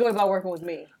do you enjoy about working with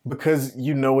me? Because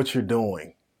you know what you're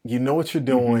doing. You know what you're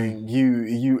doing.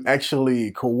 You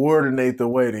actually coordinate the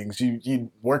weddings.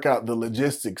 You work out the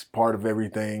logistics part of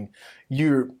everything.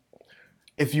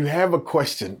 If you have a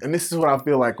question, and this is what I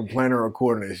feel like a planner or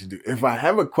coordinator should do. If I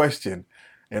have a question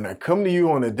and I come to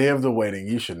you on the day of the wedding,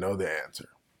 you should know the answer.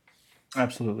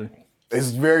 Absolutely.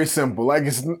 It's very simple. Like,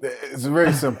 it's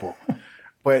very simple.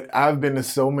 But I've been to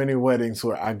so many weddings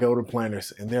where I go to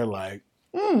planners and they're like,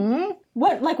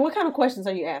 What kind of questions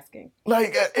are you asking?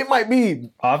 Like, it might be,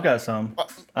 Oh, I've got some.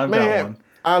 I've got man, one.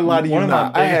 I lie to you One of my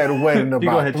not. I had a wedding You go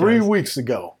about ahead, 3 Chaz. weeks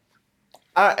ago.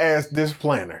 I asked this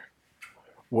planner,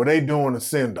 were they doing a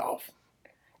send-off?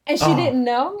 And she didn't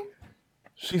know?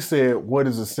 She said, what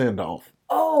is a send-off?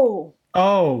 Oh.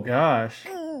 Oh gosh.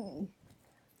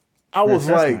 I was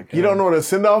That's like, not good. you don't know what a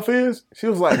send-off is? She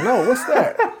was like, no, what's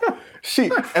that?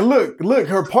 And look,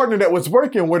 her partner that was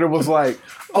working with her was like,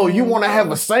 oh, you want to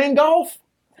have a sing-off?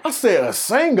 I said, a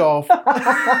sing-off? What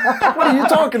are you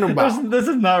talking about? This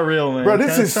is not real, man. Bro,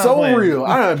 this is Stop so playing. real.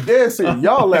 I am dead serious.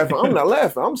 Y'all laughing. I'm not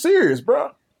laughing. I'm serious,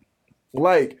 bro.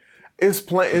 Like, it's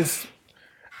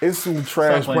some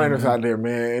trash playing, planners man. out there,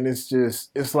 man. And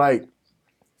it's like,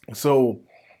 so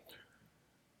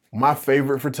my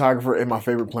favorite photographer and my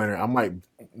favorite planner,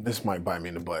 this might bite me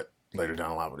in the butt later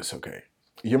down the line, but it's okay.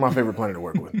 You're my favorite planner to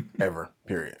work with, ever,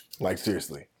 period. Like,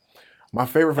 seriously. My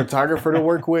favorite photographer to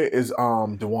work with is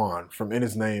Dewan from In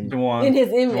His Name. Dewan. In his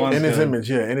image. Dewan's In his good. image,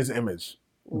 yeah, in his image.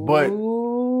 But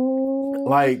Ooh,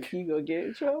 like, you gonna get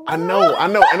in trouble. I know.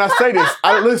 And I say this,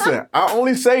 I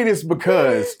only say this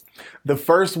because the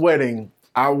first wedding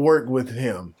I worked with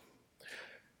him,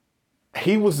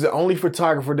 he was the only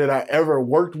photographer that I ever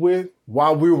worked with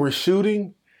while we were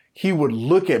shooting. He would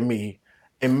look at me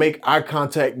and make eye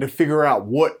contact to figure out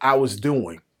what I was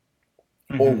doing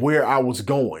or where I was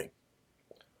going.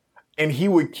 And he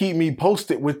would keep me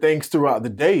posted with things throughout the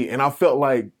day. And I felt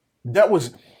like that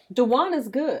was... Dewan is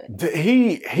good.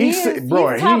 He's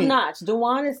top notch.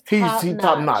 Dewan is top notch. He's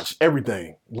top notch.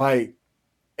 Everything. Like,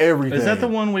 everything. Is that the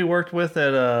one we worked with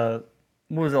at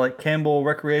what was it, like Campbell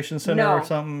Recreation Center or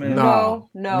something? And- No,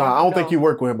 I don't think you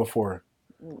worked with him before.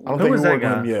 I don't think was you that worked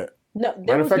with guy? him yet. No,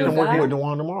 Matter of fact, I'm working with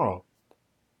Dewan tomorrow.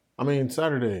 I mean,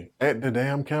 Saturday at the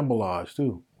damn Campbell Lodge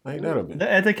too. Ain't that a bit?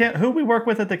 At the who we worked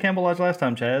with at the Campbell Lodge last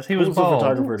time, Chaz? He was was the bald.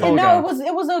 photographer there? Tall No, guy.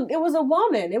 it was a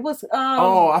woman. It was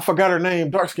Oh, I forgot her name.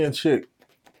 Dark skinned chick.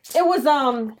 it was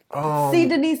See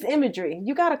Denise Imagery.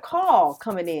 You got a call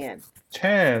coming in.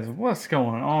 Chaz, what's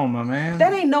going on, my man?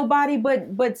 That ain't nobody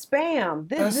but spam.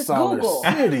 This Google.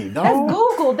 City, That's dog.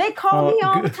 Google. They call me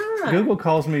all the Go- time. Google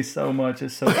calls me so much.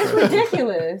 It's so It's stressful.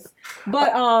 ridiculous.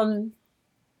 But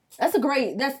that's a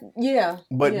great. That's yeah.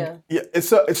 But yeah. it's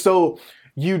so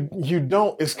you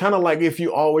don't. It's kind of like if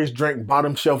you always drink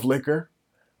bottom shelf liquor,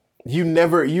 you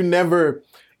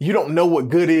don't know what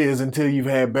good is until you've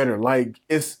had better. Like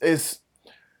it's.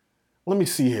 Let me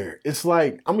see here. It's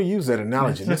like I'm gonna use that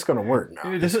analogy. It's gonna work now.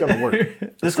 It's gonna work.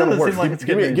 It's This gonna doesn't work. seem like it's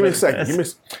Give me gonna a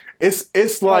second.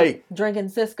 It's like Drinking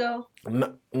Cisco.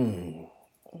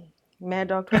 Mad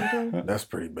Dog 23. that's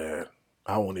pretty bad.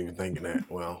 I won't even think of that.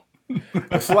 Well,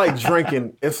 it's like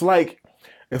drinking. It's like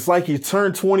you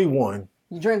turn 21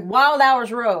 You drink Wild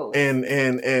Hours Road. and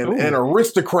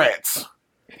aristocrats.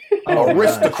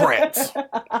 Aristocrats.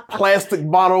 Plastic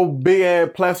bottle, big ass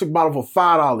plastic bottle for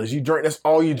 $5. You drink, that's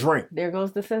all you drink. There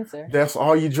goes the censor. That's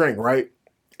all you drink, right?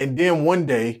 And then one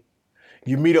day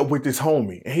you meet up with this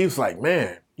homie and he's like,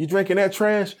 man, you drinking that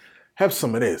trash? Have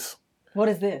some of this. What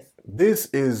is this? This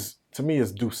is, to me,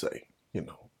 is Douce,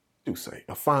 Douce,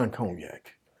 a fine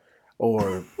cognac.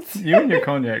 Or, You and your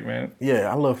cognac, man.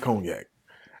 yeah, I love cognac.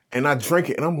 And I drink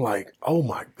it and I'm like, oh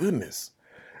my goodness.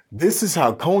 This is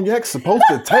how cognac's supposed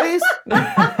to taste?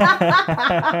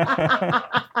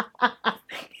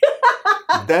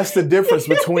 That's the difference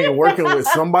between working with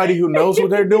somebody who knows what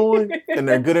they're doing and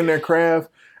they're good in their craft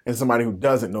and somebody who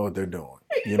doesn't know what they're doing,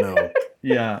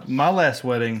 Yeah, my last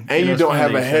wedding. And you it's don't funny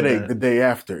have that a you said headache that. the day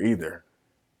after either.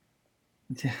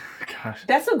 Gosh.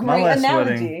 That's a My great last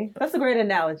analogy. wedding- That's a great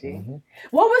analogy. Mm-hmm.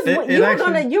 What was It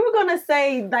actually- you were gonna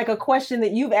say like a question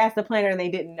that you've asked the planner and they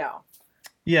didn't know?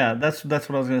 Yeah, that's what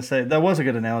I was going to say. That was a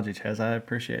good analogy, Chaz. I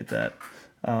appreciate that.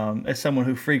 As someone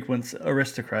who frequents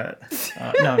Aristocrat.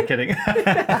 No, I'm kidding.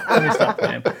 Let me stop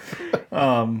playing.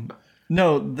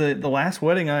 No, the last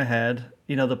wedding I had,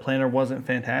 the planner wasn't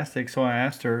fantastic. So I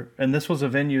asked her, and this was a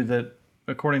venue that,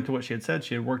 according to what she had said,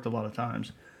 she had worked a lot of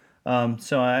times.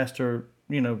 So I asked her,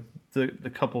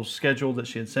 the couple's schedule that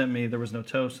she had sent me, there was no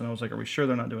toast. And I was like, are we sure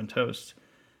they're not doing toasts?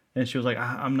 And she was like,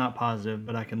 I'm not positive,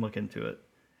 but I can look into it.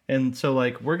 And so,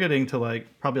 we're getting to,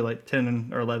 probably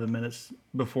 10 or 11 minutes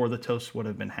before the toast would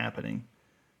have been happening.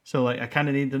 So, I kind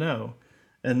of need to know.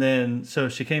 And then, so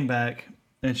she came back,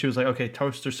 and she was like, okay,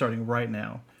 toasts are starting right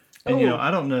now. And,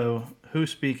 I don't know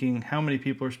who's speaking, how many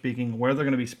people are speaking, where they're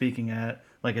going to be speaking at.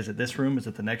 Is it this room? Is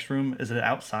it the next room? Is it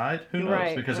outside? Who knows?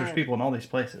 Right, Because there's right. people in all these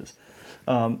places.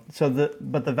 But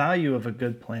the value of a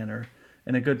good planner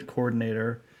and a good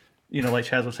coordinator, like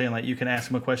Chaz was saying, you can ask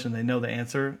them a question, they know the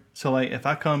answer. So, if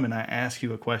I come and I ask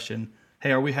you a question,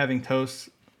 hey, are we having toasts?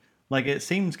 like it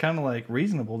seems kind of like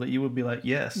reasonable that you would be like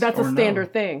yes. That's or a standard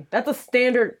no. thing. That's a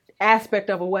standard aspect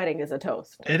of a wedding is a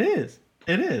toast. It is.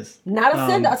 It is. Not a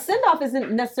send. A send off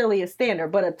isn't necessarily a standard,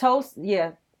 but a toast,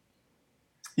 yeah.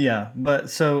 Yeah, but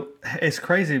so it's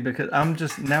crazy because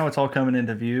now it's all coming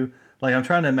into view. Like I'm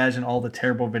trying to imagine all the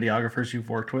terrible videographers you've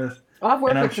worked with. Oh, I've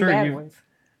worked and I'm with some sure bad ones.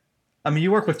 I mean,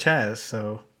 you work with Chaz,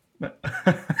 so.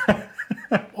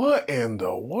 What in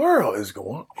the world is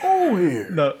going on here?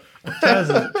 No,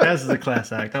 Chaz is a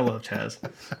class act. I love Chaz.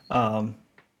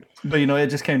 But it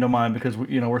just came to mind because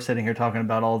we're sitting here talking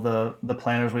about all the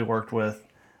planners we worked with.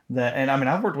 And I mean,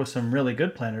 I've worked with some really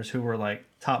good planners who were like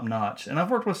top notch, and I've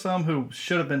worked with some who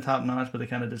should have been top notch, but they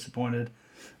kind of disappointed.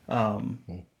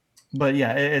 But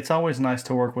yeah, it's always nice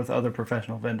to work with other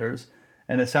professional vendors,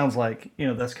 and it sounds like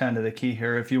that's kind of the key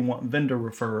here. If you want vendor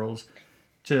referrals,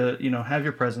 to have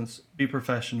your presence, be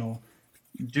professional,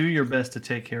 do your best to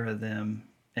take care of them.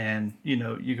 And,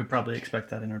 you could probably expect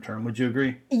that in return. Would you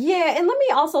agree? Yeah. And let me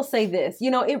also say this,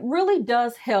 it really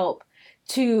does help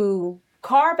to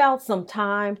carve out some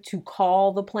time to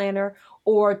call the planner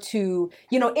or to,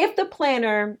 if the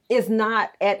planner is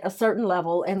not at a certain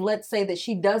level, and let's say that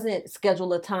she doesn't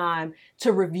schedule a time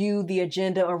to review the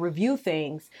agenda or review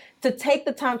things, to take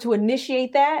the time to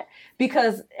initiate that,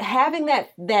 because having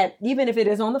that even if it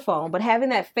is on the phone, but having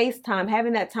that FaceTime,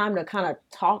 having that time to kind of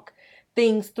talk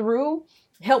things through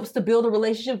helps to build a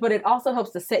relationship, but it also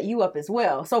helps to set you up as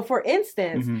well. So for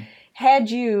instance, had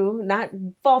you, not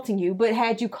faulting you, but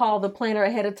had you called the planner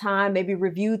ahead of time, maybe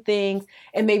reviewed things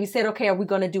and maybe said, okay, are we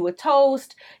going to do a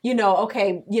toast?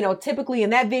 Typically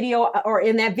in that video or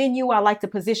in that venue, I like to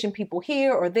position people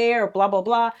here or there, or blah, blah,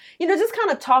 blah. Just kind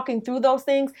of talking through those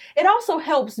things. It also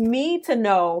helps me to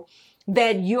know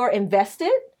that you're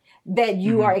invested, that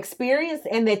you are experienced,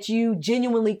 and that you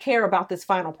genuinely care about this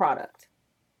final product.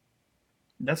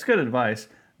 That's good advice.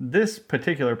 This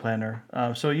particular planner,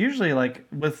 so usually like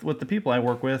with the people I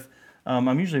work with,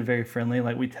 I'm usually very friendly.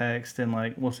 Like we text and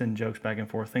like we'll send jokes back and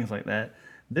forth, things like that.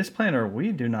 This planner,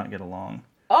 we do not get along.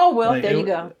 Oh, well, there you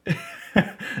go.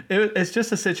 It's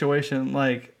just a situation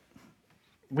like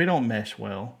we don't mesh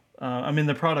well. I mean,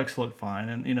 the products look fine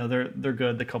and they're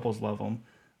good. The couples love them.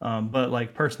 But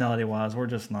like personality wise, we're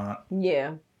just not.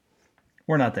 Yeah.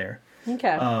 We're not there.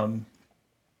 Okay.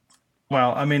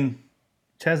 Well, I mean,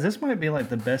 Chaz, this might be like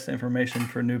the best information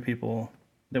for new people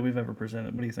that we've ever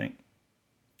presented. What do you think?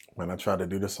 Man, I tried to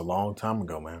do this a long time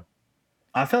ago, man.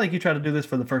 I feel like you tried to do this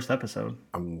for the first episode.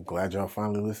 I'm glad y'all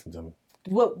finally listened to me.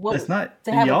 What it's not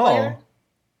to have y'all. A planner?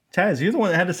 Chaz, you're the one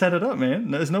that had to set it up,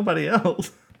 man. There's nobody else.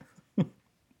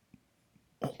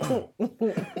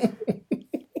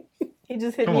 He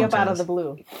just hit me up out of the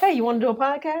blue. Hey, you want to do a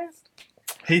podcast?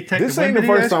 This ain't the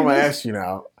first time I asked you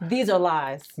now. These are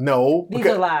lies. No. These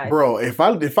are lies. Bro, if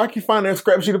I could find that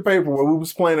scrap sheet of paper where we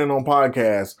was planning on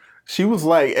podcast, she was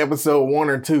like episode 1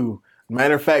 or 2.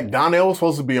 Matter of fact, Donnell was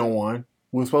supposed to be on one.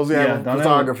 We were supposed to have a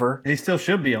photographer. He still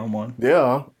should be on one.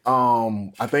 Yeah.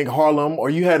 I think Harlem, or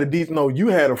you had you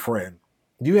had a friend.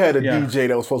 You had a DJ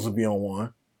that was supposed to be on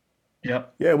one.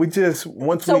 Yep. Yeah, was I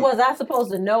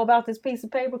supposed to know about this piece of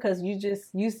paper? Because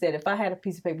you said if I had a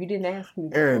piece of paper, you didn't ask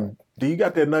me. Aaron, do you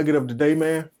got that nugget of the day,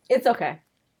 man? It's okay.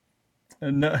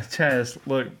 No, Chaz,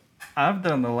 look, I've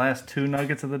done the last 2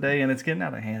 nuggets of the day, and it's getting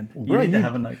out of hand. You need to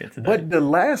have a nugget today. But the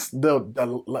last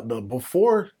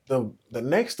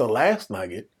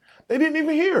nugget, they didn't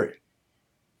even hear it.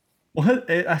 What?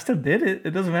 I still did it.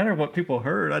 It doesn't matter what people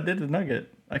heard. I did the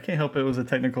nugget. I can't help it was a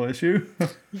technical issue.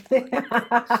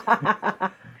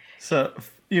 So,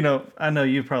 I know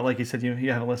you probably, like you said,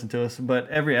 you haven't listened to us, but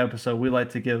every episode we like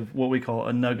to give what we call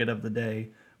a nugget of the day,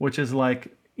 which is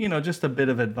like, just a bit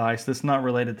of advice that's not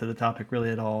related to the topic really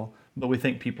at all, but we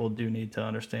think people do need to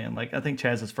understand. Like, I think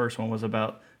Chaz's first one was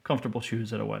about comfortable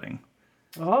shoes at a wedding.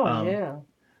 Oh, yeah.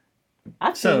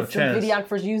 I've seen some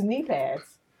videographers use knee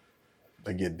pads.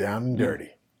 They get down and dirty.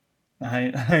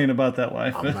 I ain't about that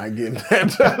life. I'm not getting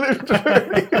that down and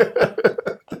dirty.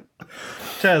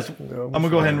 Chaz, I'm going to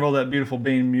go ahead and roll that beautiful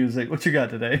bean music. What you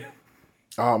got today?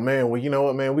 Oh, man. Well, you know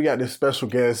what, man? We got this special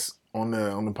guest on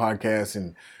the podcast,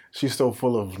 and she's so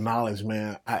full of knowledge,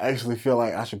 man. I actually feel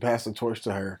like I should pass the torch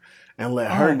to her and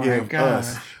let her give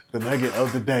us the nugget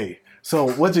of the day.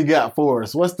 So what you got for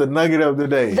us? What's the nugget of the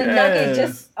day? The nugget,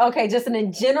 just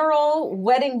in general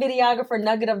wedding videographer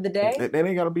nugget of the day. It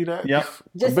ain't got to be that. Yep.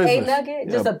 Just a nugget?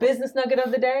 Yeah. Just a business nugget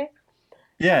of the day?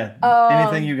 Yeah.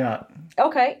 Anything you got.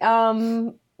 Okay.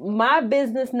 My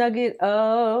business nugget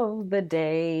of the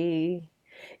day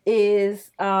is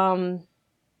I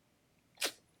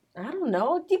don't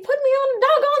know. You put me on the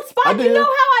doggone spot. You know how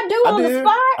I do on the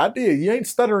spot. I did. You ain't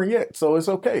stuttering yet, so it's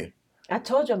okay. I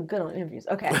told you I'm good on interviews.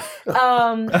 Okay.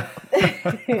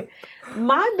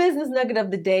 My business nugget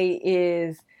of the day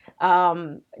is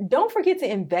don't forget to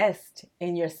invest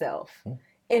in yourself.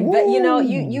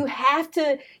 You have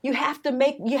to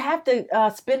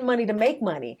spend money to make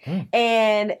money.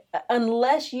 And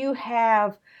unless you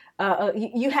have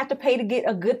you have to pay to get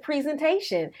a good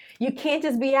presentation. You can't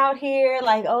just be out here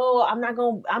like, oh, I'm not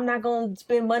gonna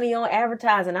spend money on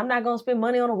advertising. I'm not gonna spend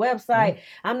money on a website.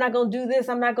 I'm not gonna do this.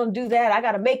 I'm not gonna do that. I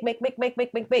gotta make.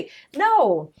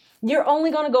 No, you're only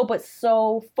gonna go but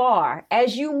so far.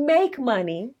 As you make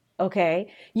money,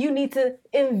 okay, you need to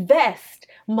invest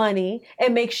money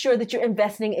and make sure that you're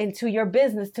investing into your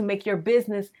business to make your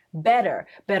business better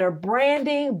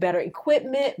branding, better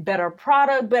equipment, better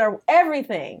product, better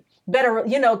everything, better,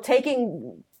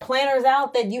 taking planners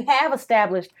out that you have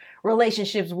established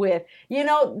relationships with,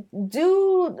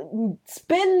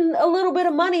 spend a little bit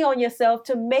of money on yourself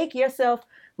to make yourself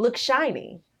look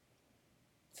shiny.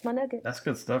 It's my nugget. That's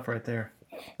good stuff right there.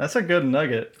 That's a good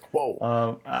nugget.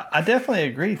 Whoa. I definitely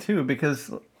agree too,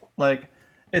 because like,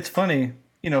 it's funny,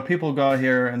 people go out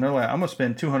here and they're like, I'm gonna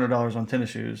spend $200 on tennis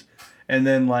shoes, and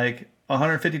then like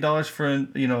 $150 for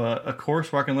a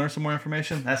course where I can learn some more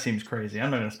information. That seems crazy. I'm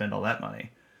not gonna spend all that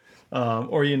money.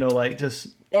 Or like just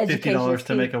 $50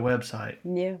 to make a website.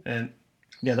 Yeah. And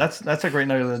yeah, that's a great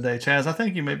nugget of the day, Chaz. I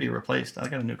think you may be replaced. I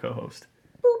got a new co-host.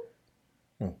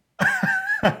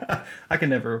 I can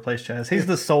never replace Chaz. He's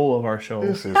the soul of our show.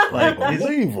 This is like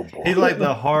unbelievable. He's like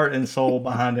the heart and soul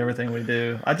behind everything we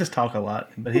do. I just talk a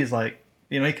lot, but he's like,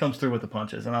 he comes through with the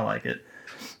punches, and I like it.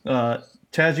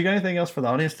 Chaz, you got anything else for the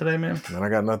audience today, man? Man, I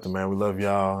got nothing, man. We love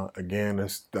y'all. Again,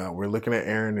 we're looking at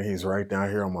Aaron, and he's right down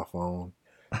here on my phone.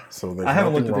 So I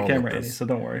haven't looked at the camera, Eddie, so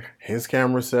don't worry. His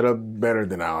camera's set up better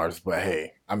than ours, but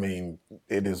hey, I mean,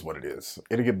 it is what it is.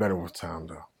 It'll get better with time,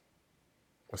 though.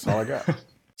 That's all I got.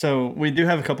 So we do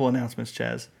have a couple announcements,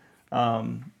 Chaz.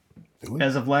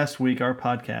 As of last week, our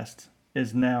podcast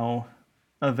is now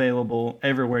available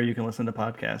everywhere you can listen to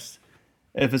podcasts.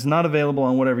 If it's not available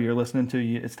on whatever you're listening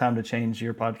to, it's time to change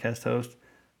your podcast host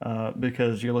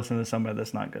because you're listening to somebody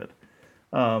that's not good.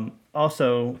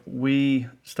 Also, we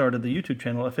started the YouTube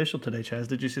channel official today, Chaz.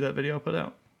 Did you see that video I put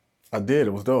out? I did.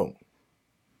 It was dope.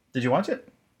 Did you watch it?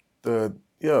 On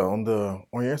your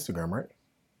Instagram, right?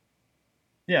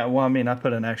 Yeah, well, I mean, I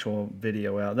put an actual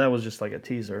video out. That was just like a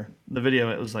teaser. The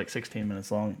video, it was like 16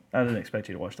 minutes long. I didn't expect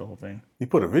you to watch the whole thing. You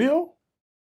put a video?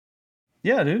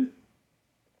 Yeah, dude.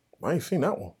 I ain't seen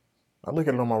that one. I look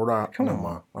at it on my radar. Come on.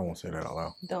 Mind. I won't say that out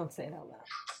loud. Don't say it out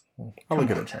loud. I'll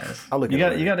look at it, Chaz. I'll look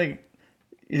at it. You got to.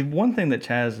 One thing that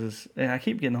Chaz is, and I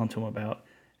keep getting on to him about,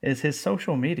 is his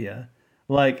social media.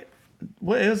 Like,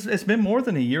 it's been more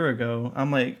than a year ago.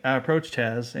 I approached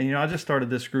Chaz, and I just started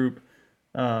this group.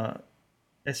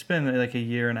 It's been like a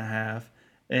year and a half,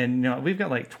 and we've got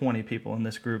like 20 people in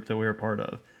this group that we're a part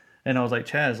of. And I was like,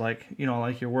 Chaz, like, I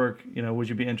like your work. Would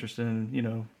you be interested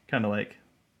in, kind of like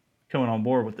coming on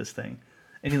board with this thing?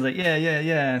 And he's like,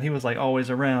 yeah. And he was like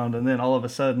always around. And then all of a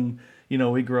sudden,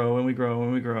 we grow and we grow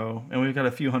and we grow. And we've got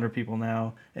a few hundred people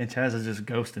now. And Chaz is just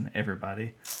ghosting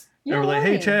everybody. And we're like,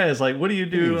 hey, Chaz, like, what do you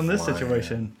do in this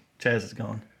situation? Chaz is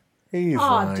gone. He's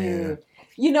lying. Dude.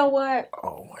 You know what?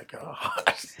 Oh, my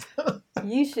gosh.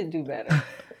 You should do better.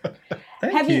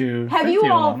 Thank you. Have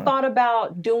you all thought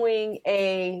about doing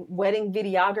a wedding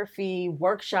videography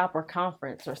workshop or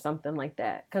conference or something like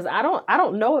that? Because I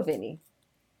don't know of any.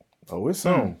 Oh, it's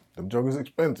some. Them jokers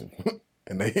expensive.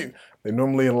 And they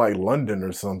normally in like London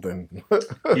or something.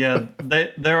 Yeah,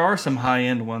 there are some high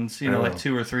end ones, like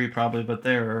 2 or 3 probably, but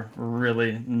they're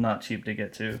really not cheap to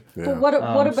get to. Yeah. But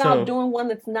what about doing one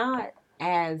that's not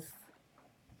as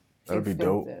That'd be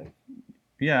expensive? dope.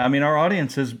 Yeah, I mean, our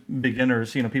audience is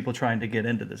beginners, people trying to get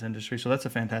into this industry, so that's a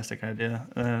fantastic idea.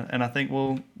 And I think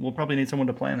we'll probably need someone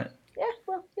to plan it. Yeah,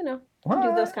 well,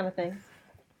 do those kind of things.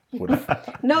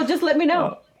 What? No, just let me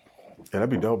know. Yeah, that'd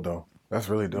be dope though. That's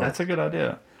really dope. That's a good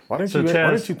idea. Why didn't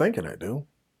you think of that, dude?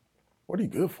 What are you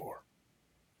good for?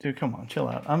 Dude, come on, chill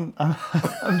out. I'm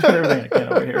doing everything I can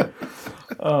over here.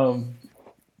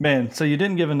 Man, so you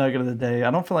didn't give a nugget of the day. I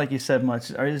don't feel like you said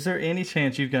much. Is there any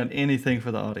chance you've got anything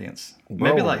for the audience? Bro.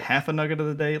 Maybe like half a nugget of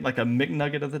the day, like a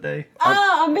McNugget of the day?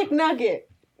 Oh, a McNugget.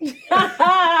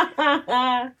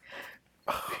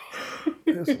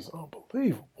 This is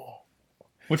unbelievable.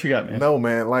 What you got, man? No,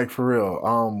 man, like for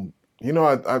real.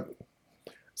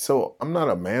 So I'm not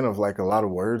a man of like a lot of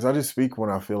words. I just speak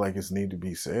when I feel like it's need to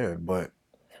be said. But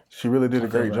she really did a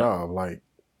great job. Like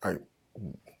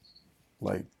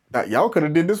that, y'all could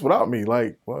have did this without me.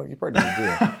 Like, well, you probably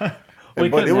did.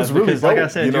 But it was really dope. Like I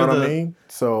said, you know what I mean?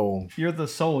 So you're the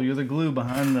soul. You're the glue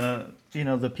behind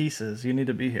the pieces. You need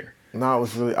to be here. No, I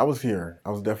was here. I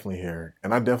was definitely here.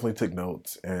 And I definitely took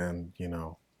notes and,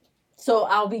 So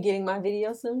I'll be getting my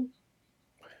video soon?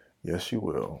 Yes, you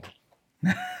will.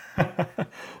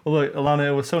 Well, look, Elana,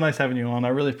 it was so nice having you on. I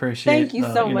really appreciate Thank you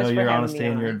so much for your having honesty me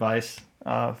and your on. advice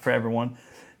for everyone.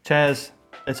 Chaz,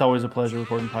 it's always a pleasure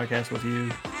recording podcasts with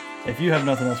you. If you have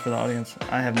nothing else for the audience,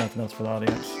 I have nothing else for the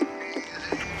audience.